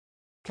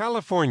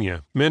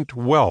California meant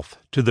wealth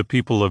to the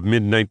people of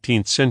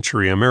mid-19th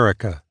century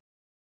America.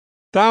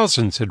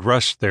 Thousands had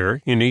rushed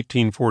there in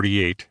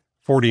 1848,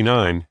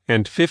 49,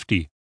 and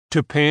 50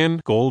 to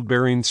pan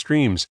gold-bearing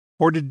streams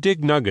or to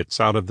dig nuggets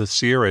out of the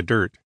Sierra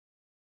dirt.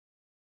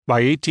 By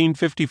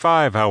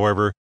 1855,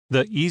 however,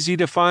 the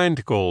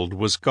easy-to-find gold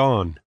was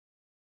gone.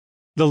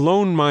 The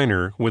lone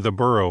miner with a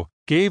burro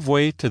gave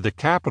way to the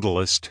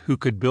capitalist who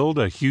could build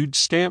a huge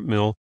stamp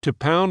mill to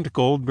pound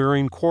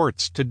gold-bearing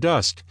quartz to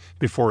dust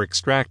before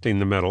extracting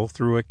the metal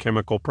through a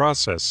chemical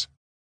process.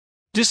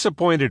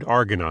 Disappointed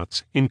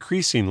Argonauts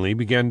increasingly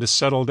began to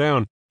settle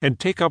down and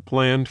take up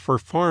land for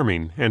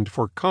farming and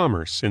for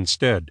commerce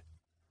instead.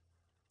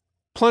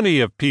 Plenty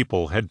of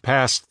people had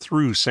passed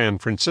through San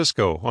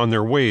Francisco on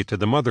their way to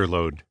the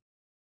Motherlode.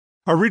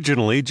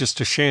 Originally just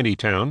a shanty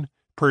town,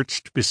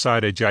 perched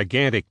beside a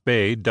gigantic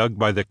bay dug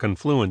by the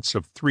confluence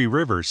of three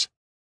rivers,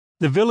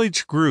 the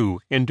village grew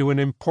into an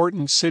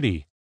important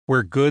city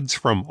where goods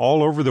from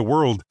all over the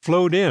world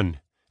flowed in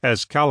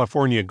as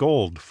California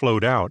gold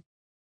flowed out.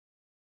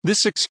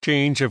 This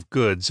exchange of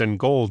goods and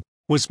gold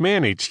was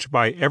managed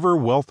by ever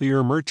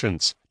wealthier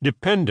merchants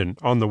dependent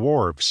on the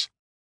wharves.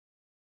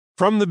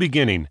 From the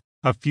beginning,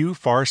 a few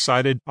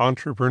far-sighted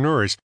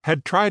entrepreneurs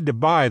had tried to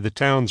buy the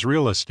town's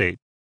real estate,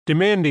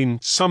 demanding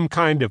some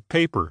kind of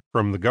paper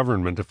from the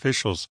government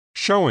officials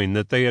showing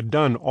that they had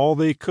done all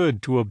they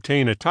could to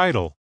obtain a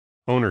title,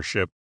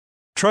 ownership,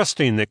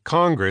 trusting that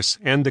Congress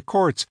and the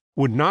courts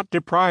would not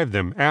deprive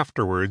them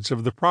afterwards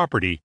of the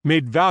property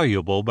made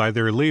valuable by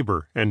their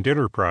labor and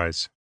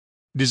enterprise.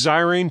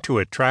 Desiring to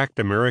attract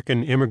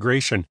American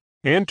immigration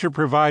and to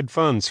provide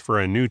funds for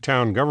a new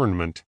town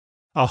government,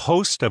 a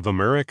host of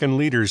American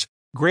leaders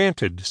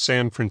granted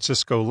San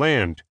Francisco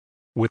land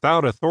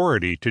without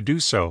authority to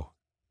do so.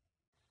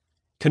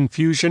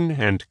 Confusion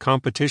and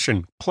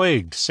competition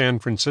plagued San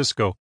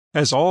Francisco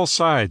as all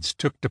sides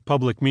took to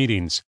public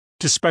meetings,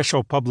 to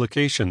special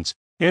publications,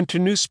 and to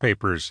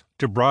newspapers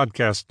to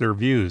broadcast their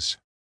views.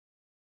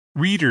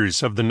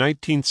 Readers of the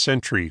 19th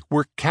century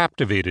were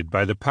captivated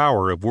by the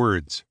power of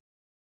words.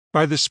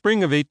 By the spring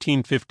of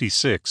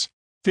 1856,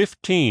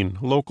 15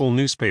 local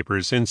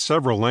newspapers in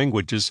several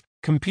languages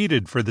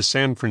competed for the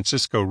San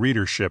Francisco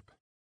readership.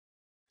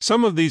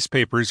 Some of these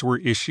papers were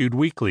issued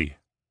weekly,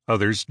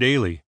 others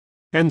daily,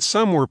 and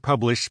some were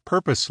published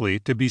purposely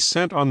to be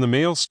sent on the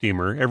mail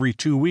steamer every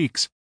 2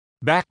 weeks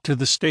back to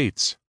the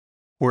States,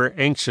 where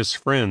anxious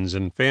friends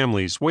and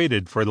families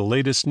waited for the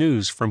latest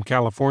news from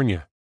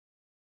California.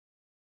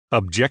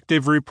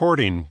 Objective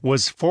reporting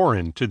was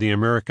foreign to the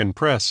American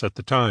press at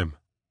the time.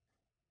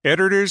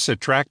 Editors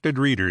attracted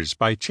readers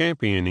by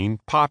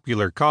championing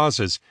popular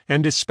causes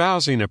and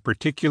espousing a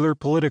particular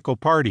political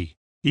party,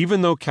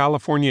 even though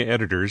California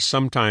editors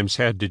sometimes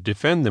had to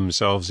defend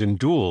themselves in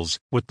duels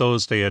with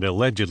those they had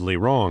allegedly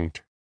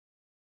wronged.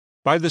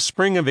 By the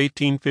spring of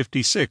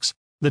 1856,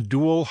 the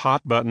dual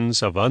hot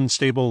buttons of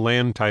unstable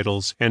land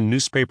titles and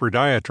newspaper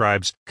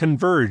diatribes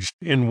converged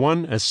in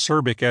one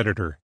acerbic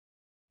editor,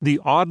 the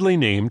oddly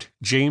named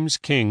James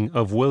King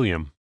of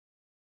William.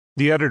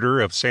 The editor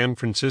of San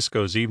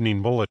Francisco's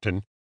Evening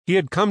Bulletin, he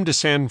had come to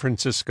San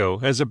Francisco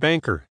as a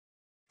banker,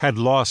 had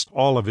lost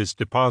all of his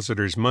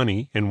depositors'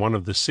 money in one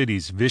of the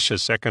city's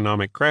vicious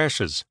economic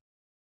crashes,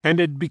 and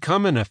had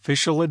become an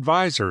official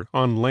advisor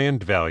on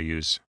land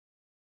values.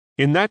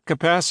 In that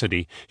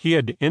capacity, he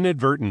had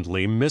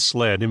inadvertently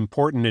misled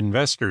important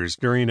investors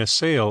during a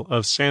sale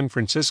of San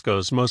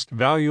Francisco's most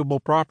valuable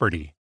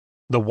property,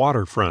 the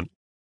waterfront.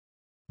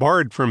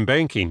 Barred from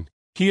banking,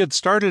 he had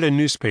started a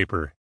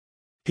newspaper.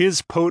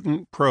 His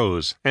potent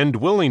prose and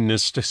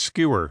willingness to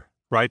skewer,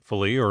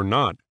 rightfully or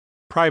not,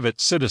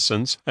 private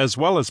citizens as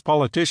well as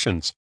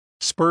politicians,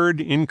 spurred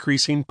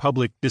increasing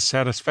public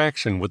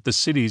dissatisfaction with the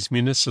city's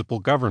municipal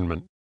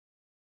government.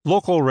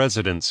 Local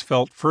residents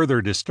felt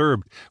further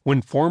disturbed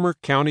when former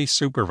county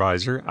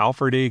supervisor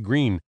Alfred A.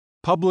 Green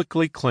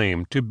publicly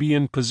claimed to be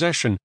in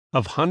possession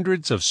of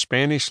hundreds of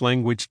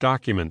Spanish-language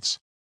documents,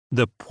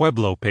 the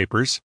Pueblo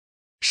Papers,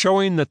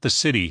 showing that the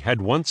city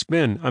had once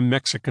been a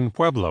Mexican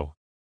pueblo,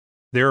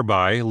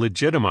 thereby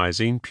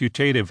legitimizing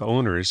putative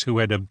owners who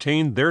had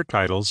obtained their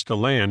titles to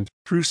land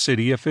through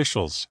city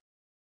officials.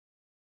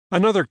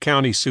 Another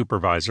county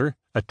supervisor,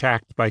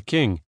 attacked by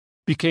King,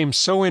 became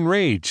so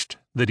enraged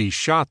that he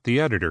shot the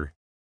editor.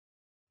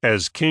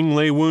 As King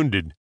lay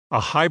wounded,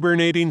 a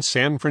hibernating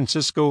San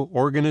Francisco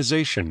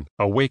organization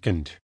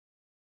awakened.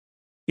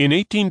 In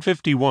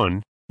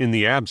 1851, in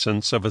the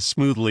absence of a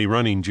smoothly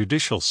running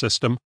judicial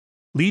system,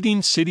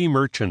 leading city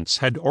merchants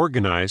had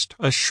organized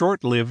a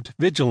short-lived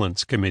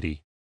vigilance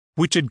committee,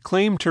 which had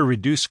claimed to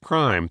reduce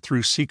crime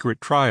through secret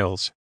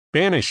trials,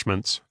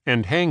 banishments,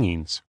 and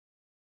hangings.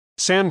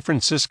 San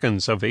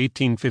Franciscans of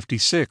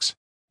 1856,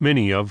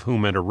 many of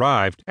whom had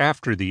arrived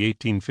after the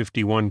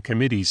 1851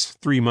 committee's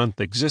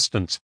 3-month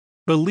existence,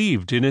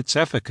 believed in its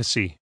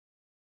efficacy.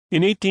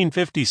 In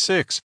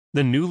 1856,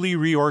 the newly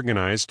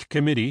reorganized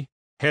committee,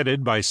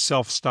 headed by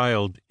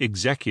self-styled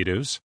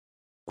executives,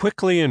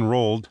 quickly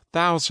enrolled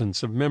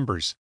thousands of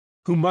members,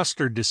 who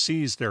mustered to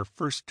seize their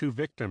first 2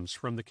 victims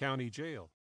from the county jail.